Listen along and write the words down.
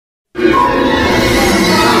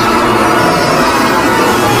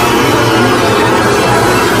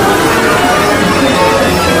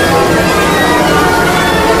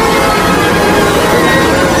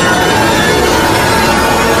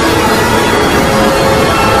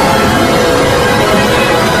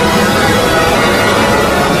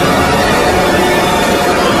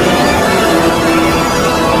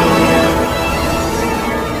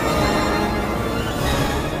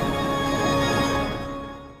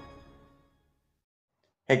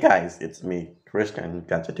Hey guys, it's me, Krystian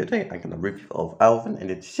Gacha. Today I'm gonna review of Alvin and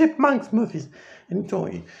the Chipmunks movies.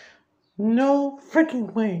 Enjoy. No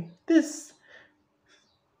freaking way. It's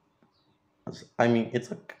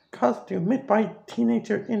a costume made by a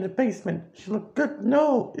teenager in the basement. She look good.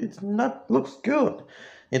 No, it's not. Looks good.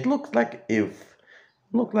 It looks like in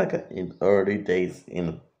early days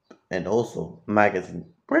and also magazine.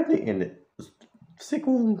 Britney in the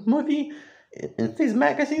sequel movie in this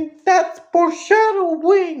magazine. That's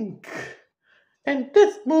foreshadowing. And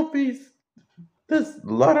this movie's there's a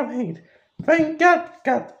lot of hate. Thank God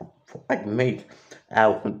I made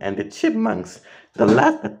Alvin and the Chipmunks. The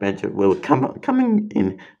last adventure will coming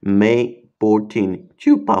in May 14,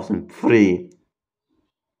 2023.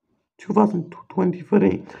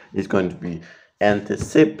 It's going to be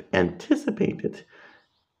anticipated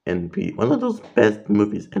and be one of those best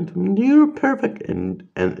movies and near perfect and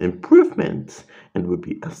improvements and will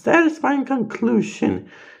be a satisfying conclusion.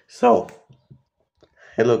 So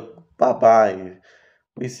hello, bye bye.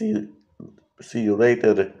 We see you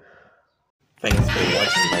later. Thanks for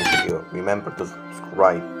watching my video. Remember to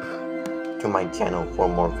subscribe to my channel for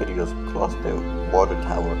more videos across the water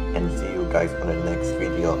tower, and see you guys on the next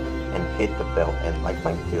video, and hit the bell and like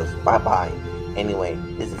my videos. Bye bye. Anyway,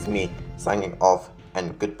 this is me signing off,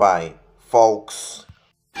 and goodbye folks.